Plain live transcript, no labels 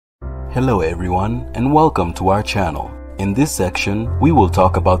Hello everyone and welcome to our channel. In this section, we will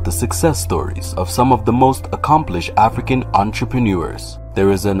talk about the success stories of some of the most accomplished African entrepreneurs.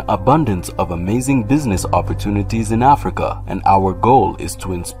 There is an abundance of amazing business opportunities in Africa, and our goal is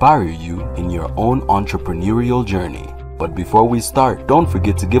to inspire you in your own entrepreneurial journey. But before we start, don't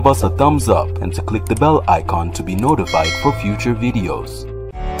forget to give us a thumbs up and to click the bell icon to be notified for future videos.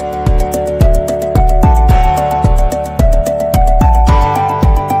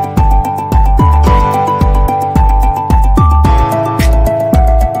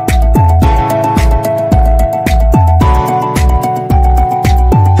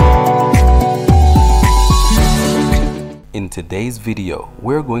 In today's video,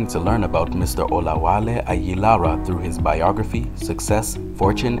 we're going to learn about Mr. Olawale Ayilara through his biography, success,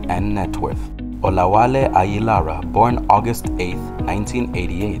 fortune, and net worth. Olawale Ayilara, born August 8,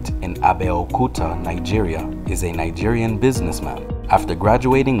 1988 in Abeokuta, Nigeria, is a Nigerian businessman. After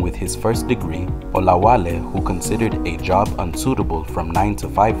graduating with his first degree, Olawale, who considered a job unsuitable from 9 to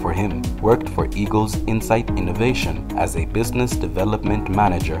 5 for him, worked for Eagle's Insight Innovation as a business development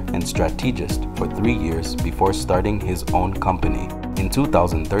manager and strategist for 3 years before starting his own company. In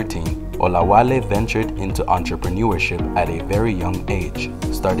 2013, Olawale ventured into entrepreneurship at a very young age,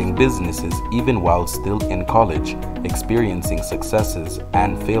 starting businesses even while still in college, experiencing successes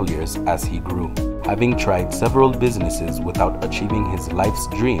and failures as he grew. Having tried several businesses without achieving his life's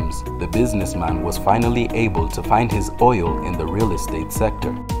dreams, the businessman was finally able to find his oil in the real estate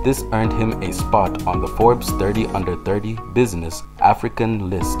sector. This earned him a spot on the Forbes 30 Under 30 Business African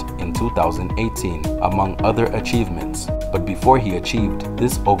list in 2018, among other achievements. But before he achieved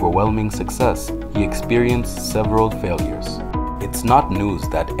this overwhelming success, he experienced several failures. It's not news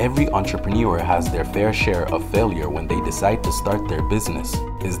that every entrepreneur has their fair share of failure when they decide to start their business.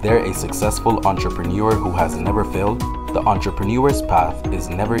 Is there a successful entrepreneur who has never failed? The entrepreneur's path is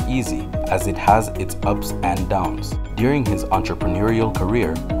never easy, as it has its ups and downs. During his entrepreneurial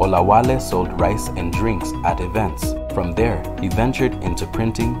career, Olawale sold rice and drinks at events. From there, he ventured into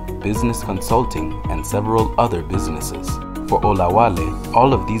printing, business consulting, and several other businesses. For Olawale,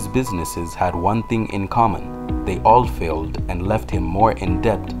 all of these businesses had one thing in common. They all failed and left him more in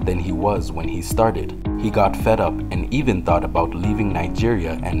debt than he was when he started. He got fed up and even thought about leaving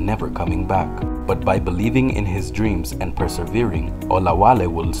Nigeria and never coming back. But by believing in his dreams and persevering, Olawale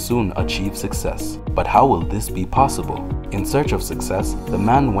will soon achieve success. But how will this be possible? In search of success, the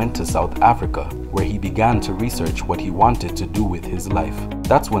man went to South Africa, where he began to research what he wanted to do with his life.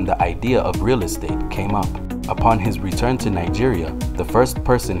 That's when the idea of real estate came up. Upon his return to Nigeria, the first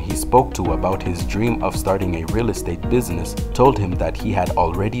person he spoke to about his dream of starting a real estate business told him that he had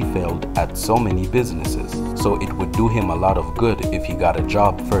already failed at so many businesses, so it would do him a lot of good if he got a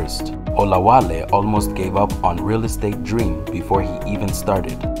job first. Olawale almost gave up on real estate dream before he even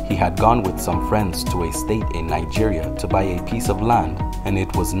started. He had gone with some friends to a state in Nigeria to buy a piece of land, and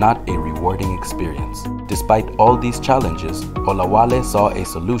it was not a rewarding experience. Despite all these challenges, Olawale saw a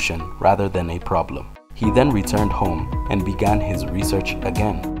solution rather than a problem. He then returned home and began his research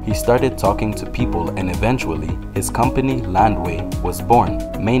again. He started talking to people, and eventually his company Landway was born,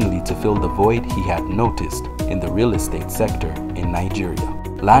 mainly to fill the void he had noticed in the real estate sector in Nigeria.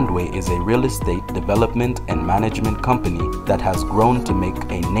 Landway is a real estate development and management company that has grown to make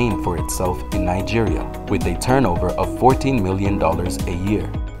a name for itself in Nigeria, with a turnover of $14 million a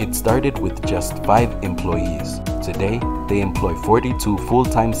year. It started with just 5 employees. Today, they employ 42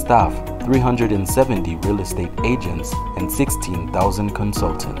 full-time staff, 370 real estate agents, and 16,000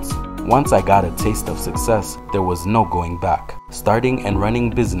 consultants. Once I got a taste of success, there was no going back. Starting and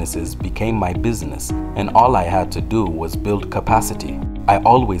running businesses became my business, and all I had to do was build capacity. I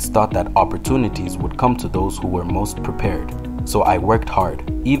always thought that opportunities would come to those who were most prepared, so I worked hard,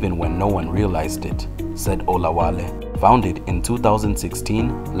 even when no one realized it, said Olawale. Founded in 2016,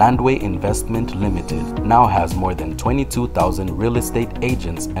 Landway Investment Limited now has more than 22,000 real estate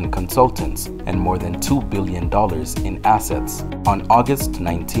agents and consultants and more than $2 billion in assets. On August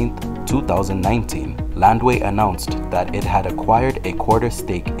 19, 2019, Landway announced that it had acquired a quarter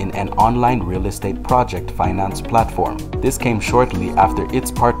stake in an online real estate project finance platform. This came shortly after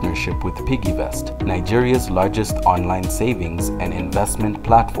its partnership with PiggyVest, Nigeria's largest online savings and investment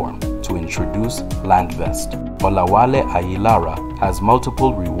platform, to introduce LandVest. Olawale Ayilara has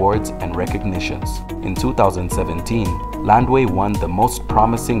multiple rewards and recognitions. In 2017, Landway won the Most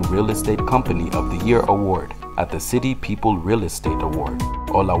Promising Real Estate Company of the Year award at the City People Real Estate Award.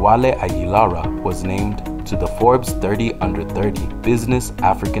 Olawale Ayilara was named to the Forbes 30 Under 30 Business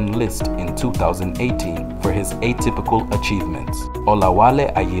African list in 2018 for his atypical achievements.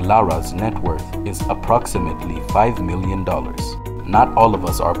 Olawale Ayilara's net worth is approximately $5 million. Not all of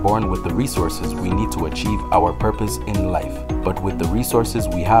us are born with the resources we need to achieve our purpose in life. But with the resources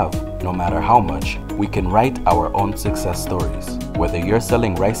we have, no matter how much, we can write our own success stories. Whether you're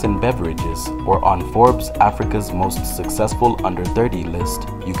selling rice and beverages or on Forbes Africa's most successful under 30 list,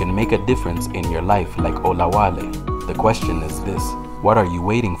 you can make a difference in your life like Olawale. The question is this: what are you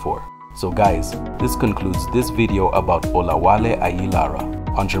waiting for? So guys, this concludes this video about Olawale Ayilara.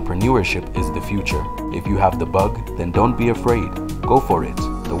 Entrepreneurship is the future. If you have the bug, then don't be afraid. Go for it.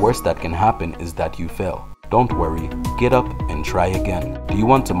 The worst that can happen is that you fail. Don't worry, get up and try again. Do you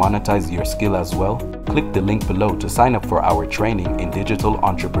want to monetize your skill as well? Click the link below to sign up for our training in digital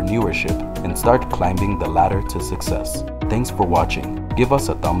entrepreneurship and start climbing the ladder to success. Thanks for watching. Give us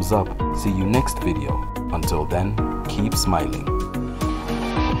a thumbs up. See you next video. Until then, keep smiling.